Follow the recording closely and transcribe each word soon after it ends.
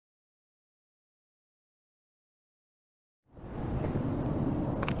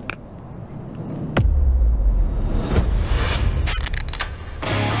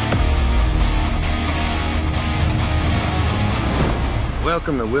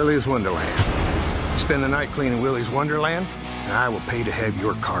Welcome to Willy's Wonderland. Spend the night cleaning Willy's Wonderland, and I will pay to have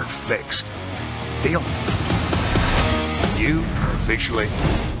your car fixed. Deal? You are officially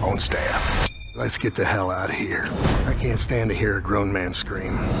on staff. Let's get the hell out of here. I can't stand to hear a grown man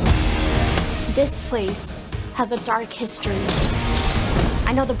scream. This place has a dark history.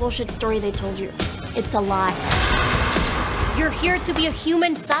 I know the bullshit story they told you. It's a lie. You're here to be a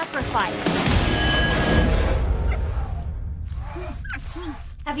human sacrifice.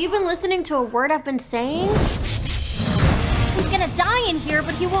 Have you been listening to a word I've been saying? He's gonna die in here,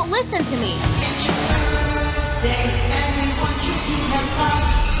 but he won't listen to me.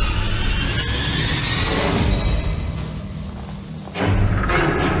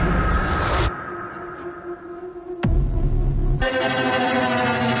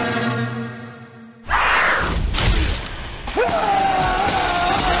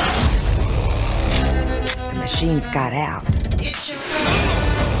 The machines got out.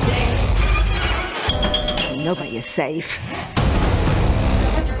 Nobody is safe.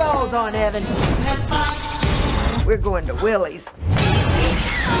 Put your balls on, Evan. We're going to Willy's.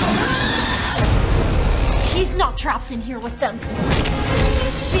 He's not trapped in here with them.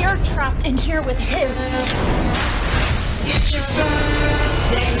 They're trapped in here with him. It's your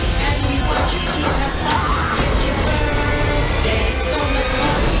birthday, and we want you to have fun. It's your birthday, so let's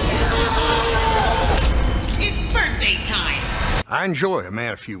party. It's birthday time. I enjoy a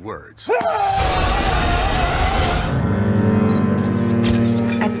man of few words.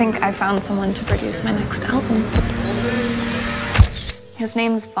 I think I found someone to produce my next album. His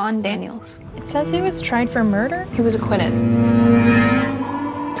name's Vaughn Daniels. It says he was tried for murder. He was acquitted.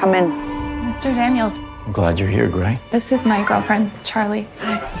 Come in. Mr. Daniels, I'm glad you're here, Gray. this is my girlfriend, Charlie.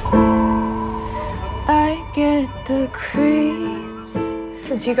 Hi. I get the creeps.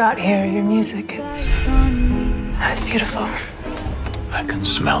 Since you got here, your music is... That's beautiful. I can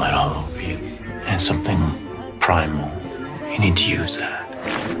smell it all over you. And something primal. You need to use that.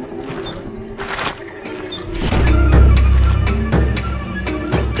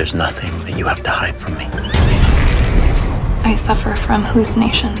 There's nothing that you have to hide from me. I suffer from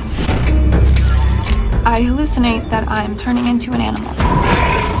hallucinations. I hallucinate that I'm turning into an animal.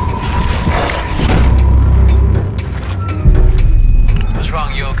 What's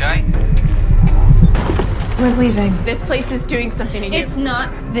wrong? You okay? We're leaving. This place is doing something to you. It's not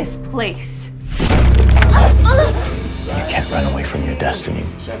this place. You can't run away from your destiny.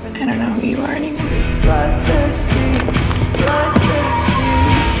 I don't know who you are anymore.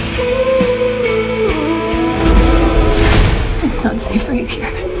 It's not safe for you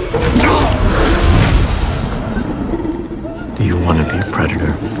here. Do you want to be a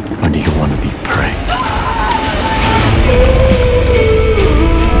predator, or do you want to be prey?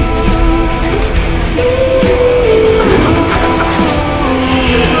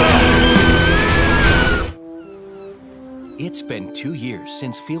 It's been 2 years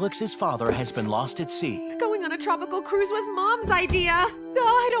since Felix's father has been lost at sea. Going on a tropical cruise was Mom's idea.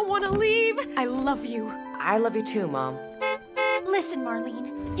 I don't want to leave. I love you. I love you too, Mom. Listen,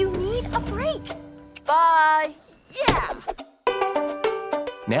 Marlene, you need a break. Bye. Yeah.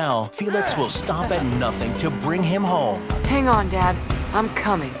 Now, Felix will stop at nothing to bring him home. Hang on, Dad. I'm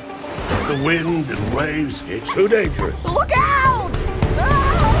coming. The wind and waves, it's too dangerous. Look out!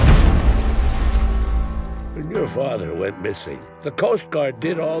 When your father went missing, the Coast Guard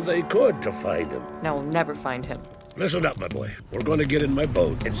did all they could to find him. Now we'll never find him. Listen up, my boy. We're going to get in my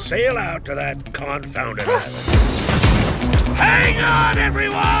boat and sail out to that confounded island. Hang on,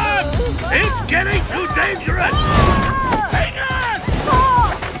 everyone! It's getting too dangerous! Hang on!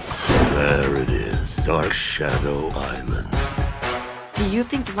 There it is, Dark Shadow Island. Do you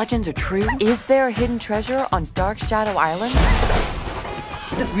think the legends are true? Is there a hidden treasure on Dark Shadow Island?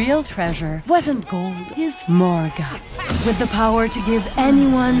 The real treasure wasn't gold, is Morga, with the power to give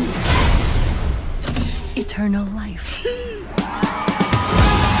anyone eternal life.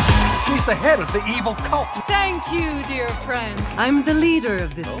 She's the head of the evil cult. Thank you, dear friends. I'm the leader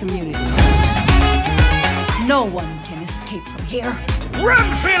of this community. No one can escape from here.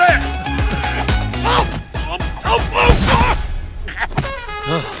 Run, Felix!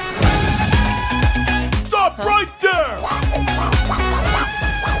 Stop right there!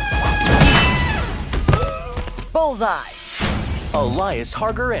 Bullseye. Elias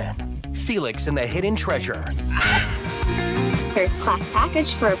Harger in Felix and the Hidden Treasure. First class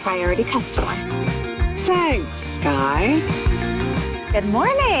package for a priority customer. Thanks, Sky. Good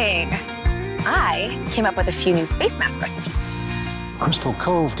morning. I came up with a few new face mask recipes. Crystal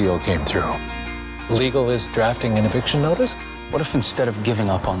Cove deal came through. Legal is drafting an eviction notice? What if instead of giving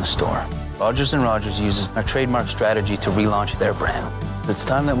up on the store, Rogers & Rogers uses our trademark strategy to relaunch their brand? It's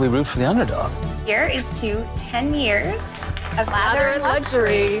time that we root for the underdog. Here is to 10 years of lather and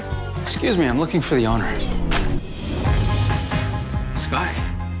luxury. Excuse me, I'm looking for the owner. Sky,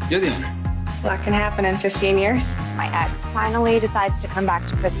 you're the owner. What can happen in 15 years? My ex finally decides to come back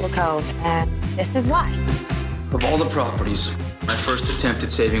to Crystal Cove, and this is why. Of all the properties, my first attempt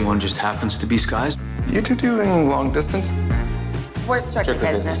at saving one just happens to be Sky's. You two doing long distance? We're strictly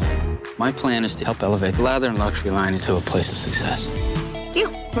business. My plan is to help elevate the lather and luxury line into a place of success. Deal.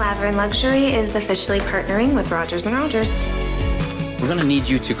 Lather and Luxury is officially partnering with Rogers & Rogers. We're gonna need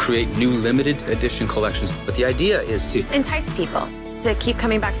you to create new limited edition collections, but the idea is to Entice people to keep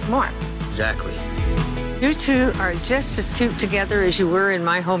coming back for more. Exactly. You two are just as cute together as you were in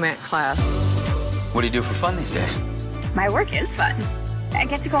my home ec class. What do you do for fun these days? My work is fun. I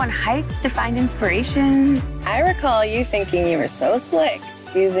get to go on hikes to find inspiration. I recall you thinking you were so slick,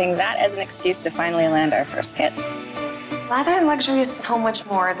 using that as an excuse to finally land our first kids. Lather and Luxury is so much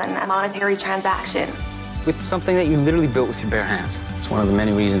more than a monetary transaction. With something that you literally built with your bare hands. It's one of the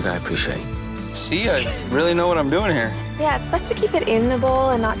many reasons I appreciate. See, I really know what I'm doing here. Yeah, it's best to keep it in the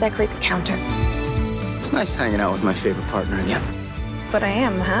bowl and not decorate the counter. It's nice hanging out with my favorite partner again. That's what I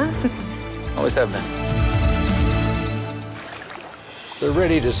am, huh? Always have been. They're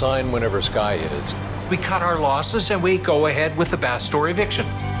ready to sign whenever Sky is. We cut our losses and we go ahead with the Bastore eviction.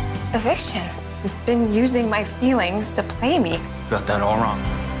 Eviction? You've been using my feelings to play me. Got that all wrong.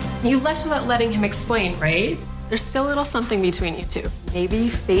 You left without letting him explain, right? There's still a little something between you two. Maybe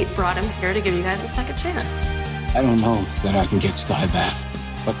fate brought him here to give you guys a second chance. I don't know that I can get Sky back,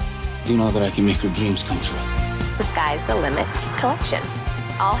 but I do know that I can make her dreams come true. The Sky's the Limit collection.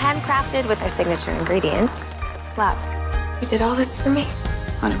 All handcrafted with our signature ingredients. Love. You did all this for me.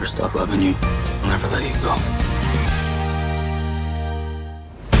 I never stop loving you. I'll never let you go.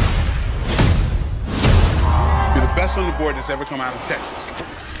 You're the best on the board that's ever come out of Texas.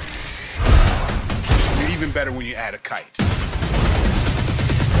 You're even better when you add a kite.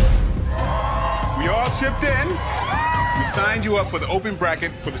 We all chipped in. We signed you up for the open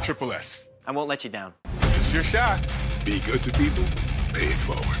bracket for the Triple S. I won't let you down. It's your shot. Be good to people, pay it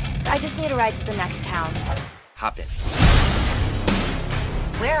forward. I just need a ride to the next town. Hop in.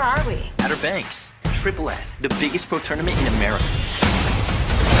 Where are we? Outer Banks. Triple S, the biggest pro tournament in America.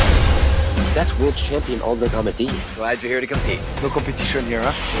 That's world champion Aldrich Amadi. Glad you're here to compete. No competition here,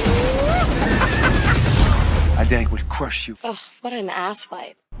 huh? I think would crush you. Ugh, what an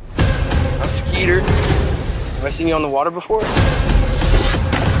asswipe. I'm Skeeter. Have I seen you on the water before?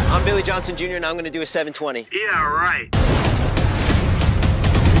 I'm Billy Johnson Jr. and I'm gonna do a 720. Yeah, right.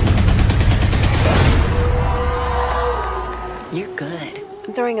 You're good.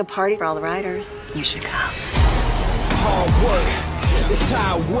 I'm throwing a party for all the riders. You should come. Hard work, this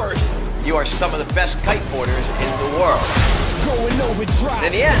how it works. You are some of the best kiteboarders in the world. Going overdrive. And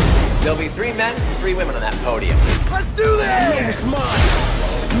in the end, there'll be 3 men and 3 women on that podium. Let's do this! It's mine.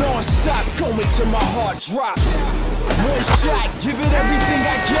 Non-stop going till my heart drops. One shot, give it everything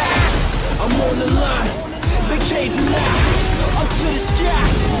I got. I'm on the line, they caving out. Up to the sky,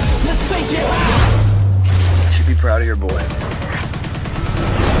 let's take it out. You should be proud of your boy.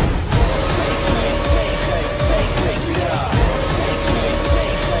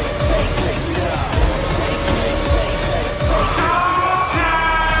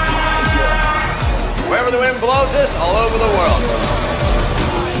 Wherever the wind blows us, all over the world.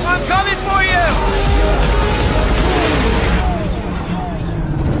 I'm coming for you!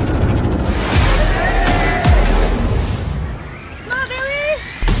 Come on, Billy!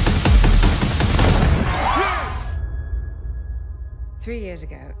 3 years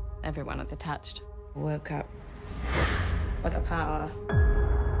ago, everyone at the Touched woke up with a power.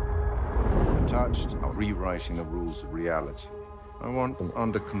 Touched are rewriting the rules of reality. I want them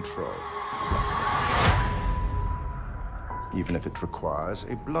under control. Even if it requires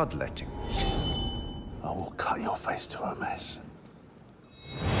a bloodletting. I will cut your face to a mess.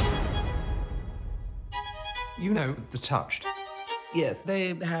 You know, the Touched. Yes,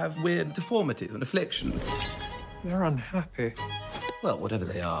 they have weird deformities and afflictions. They're unhappy. Well, whatever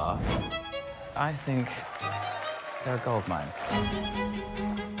they are. I think they're a gold mine.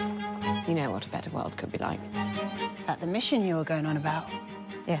 You know what a better world could be like. Is that the mission you were going on about?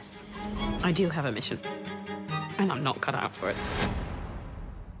 Yes, I do have a mission. And I'm not cut out for it.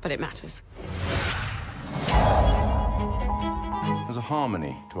 But it matters. There's a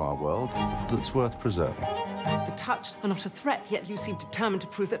harmony to our world that's worth preserving. The Touched are not a threat, yet you seem determined to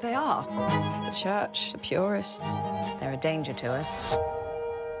prove that they are. The church, the purists, they're a danger to us.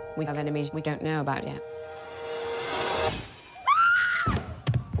 We have enemies we don't know about yet.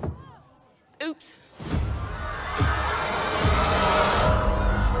 Oops.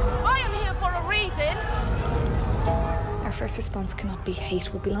 first response cannot be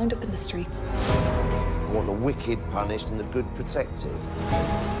hate. We'll be lined up in the streets. I want the wicked punished and the good protected.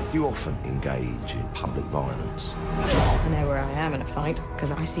 You often engage in public violence. I know where I am in a fight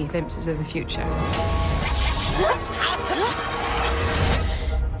because I see glimpses of the future.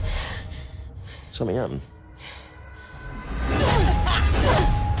 Something happened.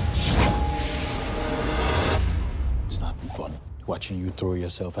 It's not fun watching you throw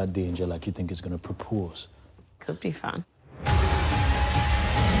yourself at danger like you think it's gonna propose. Could be fun.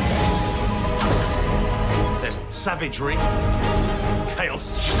 There's savagery,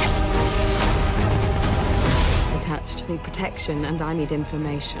 chaos. Attached to protection, and I need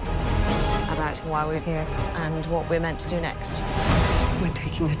information about why we're here and what we're meant to do next. We're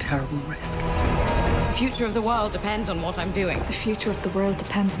taking a terrible risk. The future of the world depends on what I'm doing. The future of the world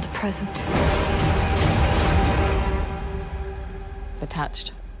depends on the present.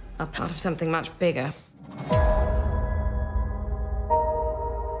 Attached. A part of something much bigger.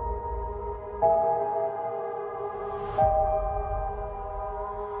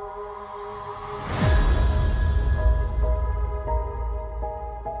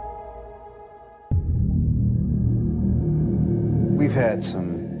 We've had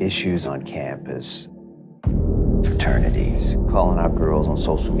some issues on campus. Fraternities, calling out girls on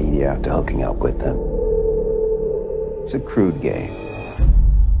social media after hooking up with them. It's a crude game.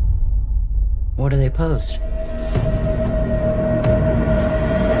 What do they post?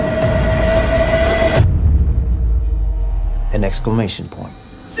 An exclamation point.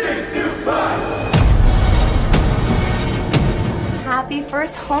 Happy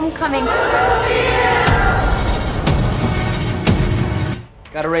first homecoming.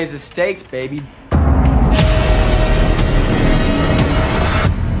 Gotta raise the stakes, baby.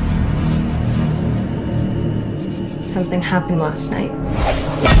 Something happened last night.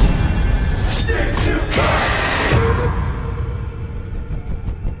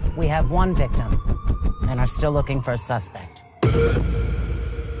 We have one victim and are still looking for a suspect.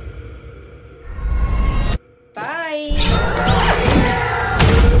 Bye.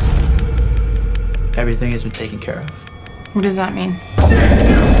 Everything has been taken care of. What does that mean?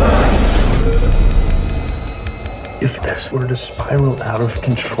 If this were to spiral out of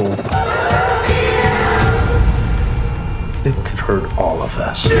control, it could hurt all of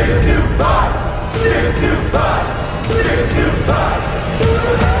us.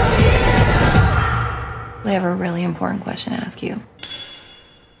 I have a really important question to ask you.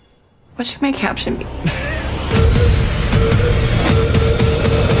 What should my caption be?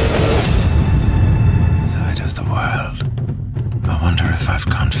 Side of the world. I wonder if I've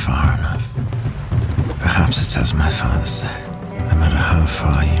gone far enough. Perhaps it's as my father said. No matter how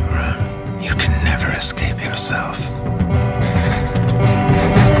far you run, you can never escape yourself.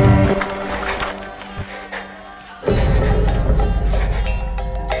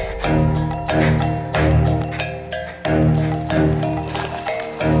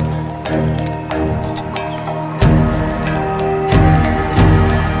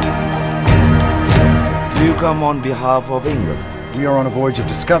 Do you come on behalf of England? We are on a voyage of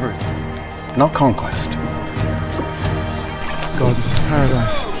discovery, not conquest. God, this is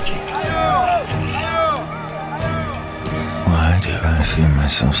paradise. Why do I feel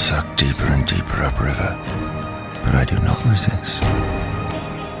myself sucked deeper and deeper upriver? But I do not resist.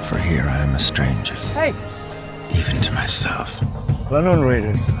 For here I am a stranger. Hey! Even to myself. Unknown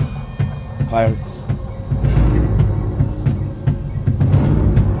raiders. Pirates.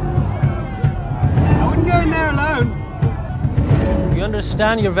 I wouldn't go in there alone. You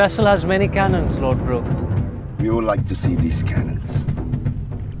understand your vessel has many cannons, Lord Brooke. We would like to see these cannons.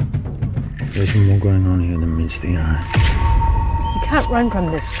 There's more going on here than meets the eye. You can't run from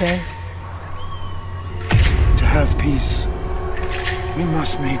this, Chase. To have peace, we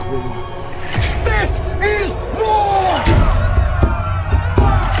must make war. This is war!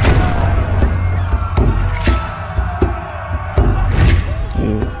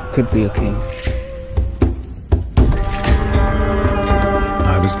 You could be a king.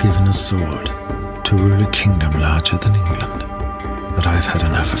 I was given a sword to rule a kingdom larger than England, but I've had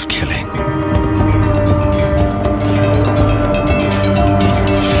enough of killing.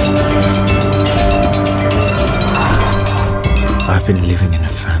 I've been living in a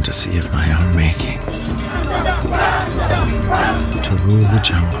fantasy of my own making. To rule the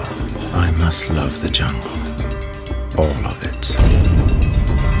jungle, I must love the jungle. All of it.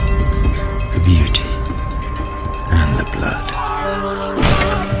 The beauty and the blood.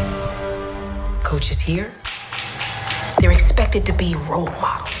 Coaches here, they're expected to be role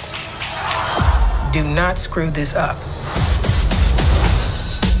models. Do not screw this up.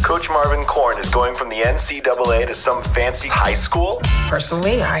 Coach Marvin Korn is going from the NCAA to some fancy high school?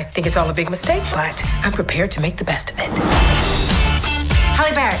 Personally, I think it's all a big mistake, but I'm prepared to make the best of it.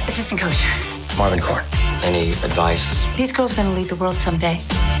 Holly Barrett, assistant coach. Marvin Korn, any advice? These girls are going to lead the world someday.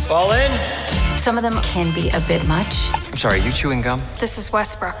 Fall in. Some of them can be a bit much. I'm sorry, are you chewing gum? This is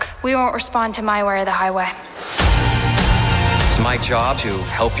Westbrook. We won't respond to my way or the highway. It's my job to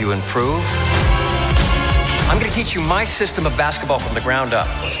help you improve. I'm going to teach you my system of basketball from the ground up.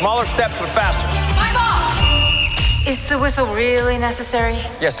 Smaller steps, but faster. My ball! Is the whistle really necessary?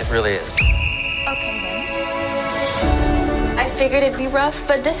 Yes, it really is. Okay, then. I figured it'd be rough,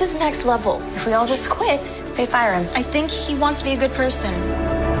 but this is next level. If we all just quit, they fire him. I think he wants to be a good person.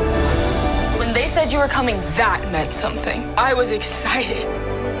 When they said you were coming, that meant something. I was excited.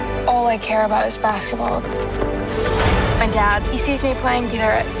 All I care about is basketball. My dad, he sees me playing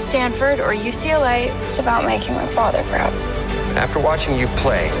either at Stanford or UCLA. It's about making my father proud. After watching you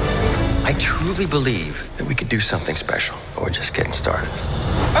play, I truly believe that we could do something special, but we're just getting started.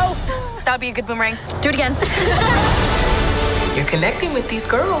 Oh, that would be a good boomerang. Do it again. You're connecting with these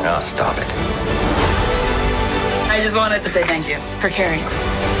girls. Oh, stop it. I just wanted to say thank you for caring.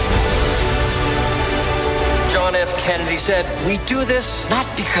 John F. Kennedy said, we do this not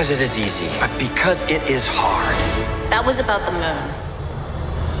because it is easy, but because it is hard. That was about the moon.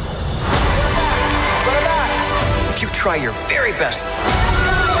 If you try your very best,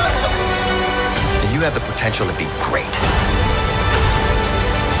 then you have the potential to be great.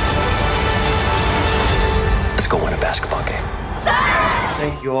 Let's go win a basketball game.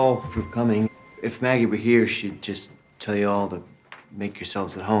 Thank you all for coming. If Maggie were here, she'd just tell you all to make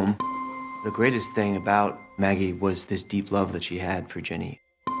yourselves at home. The greatest thing about Maggie was this deep love that she had for Jenny.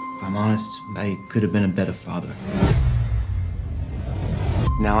 If I'm honest, I could have been a better father.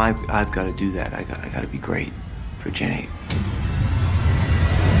 Now I've got to do that. I got to be great for Jenny.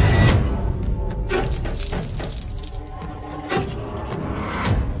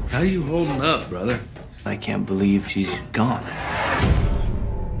 How you holding up, brother? I can't believe she's gone.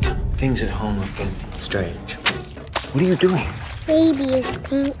 Things at home have been strange. What are you doing? Baby is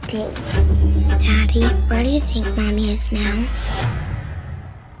painting. Daddy, where do you think Mommy is now?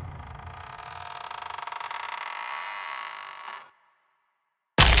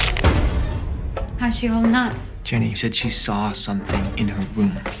 How's she holding up? Jenny said she saw something in her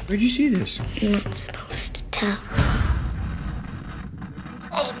room. Where'd you see this? I'm not supposed to tell.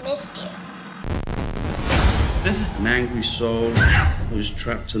 I missed you. This is an angry soul who's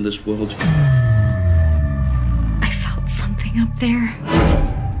trapped in this world. I felt something up there.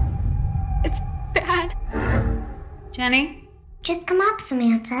 It's bad. Jenny? Just come up,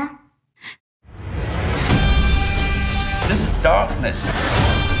 Samantha. This is darkness.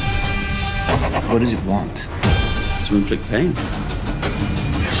 What does it want? To inflict pain.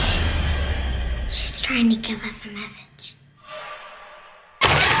 She's trying to give us a message.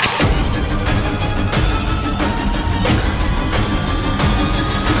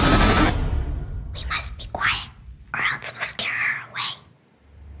 We must be quiet, or else we'll scare her away.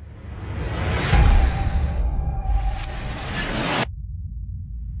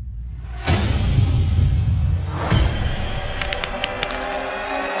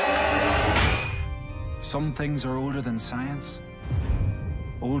 Some things are older than science,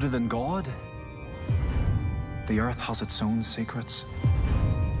 older than God. The earth has its own secrets.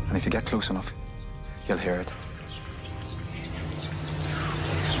 And if you get close enough, you'll hear it.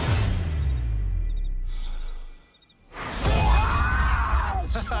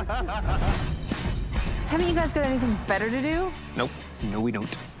 Haven't you guys got anything better to do? Nope. No, we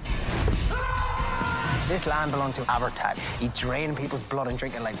don't. This land belonged to Abertag. He drained people's blood and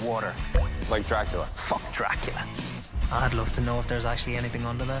drink it like water. Like Dracula. Fuck Dracula. I'd love to know if there's actually anything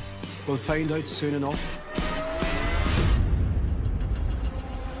under there. We'll find out soon enough.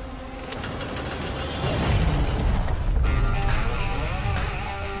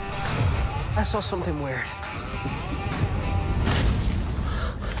 I saw something weird.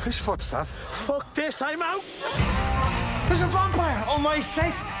 Whose foot's that? Fuck this, I'm out! There's a vampire on my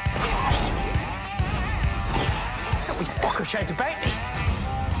set! We fucker tried to bite me.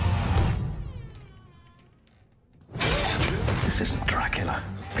 This isn't Dracula.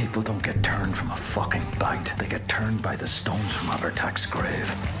 People don't get turned from a fucking bite. They get turned by the stones from Abertag's grave.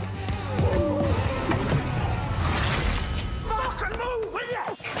 Fucking move, will you?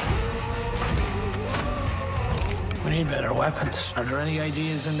 We need better weapons. Are there any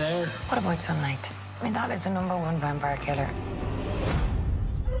ideas in there? What about sunlight? I mean, that is the #1 vampire killer.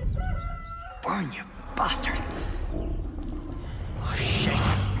 Burn, you bastard. Oh, shit.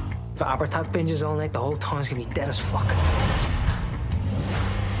 If Abertag binges all night, the whole town's gonna be dead as fuck.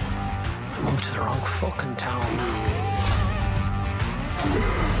 moved to the wrong fucking town.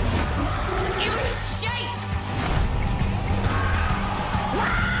 You shite!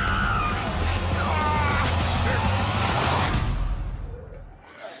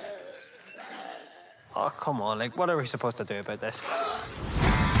 Oh, come on, like, what are we supposed to do about this?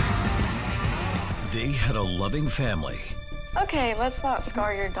 They had a loving family. Okay, let's not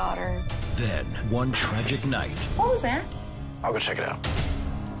scar your daughter. Then, one tragic night, What was that? I'll go check it out.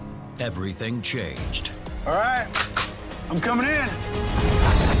 everything changed. All right, I'm coming in.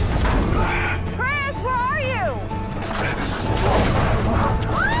 Chris, where are you?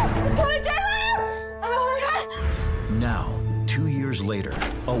 It's going down! Oh my God! Now, 2 years later,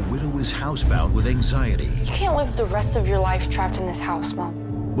 a widow is housebound with anxiety. You can't live the rest of your life trapped in this house, Mom.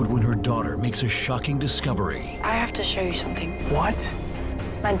 But when her daughter makes a shocking discovery, I have to show you something. What?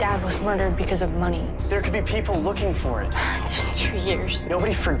 My dad was murdered because of money. There could be people looking for it. 2 years.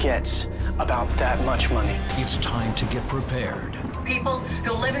 Nobody forgets about that much money. it's time to get prepared People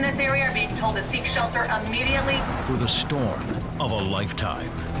who live in this area are being told to seek shelter immediately. for the storm of a lifetime.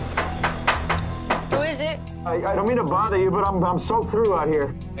 Who is it? I don't mean to bother you, but I'm soaked through out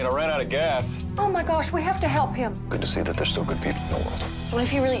here. And I ran out of gas. Oh my gosh, we have to help him. Good to see that there's still good people in the world. What if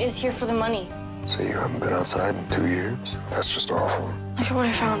he really is here for the money? So you haven't been outside in 2 years? That's just awful. Look at what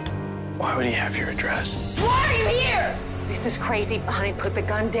I found. Why would he have your address? Why are you here? This is crazy. Honey, put the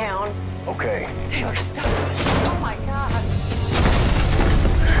gun down. Okay. Taylor, stop. Oh my God.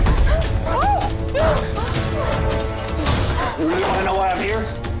 You really want to know why I'm here?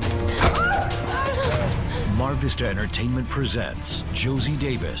 Mar Vista Entertainment presents Josie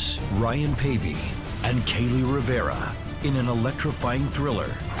Davis, Ryan Pavey, and Kaylee Rivera in an electrifying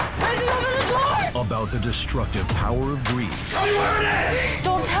thriller about the destructive power of greed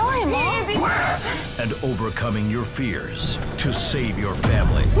Don't tell him, Mom. and overcoming your fears to save your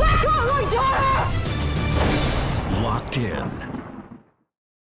family. Let go of my daughter! Locked in.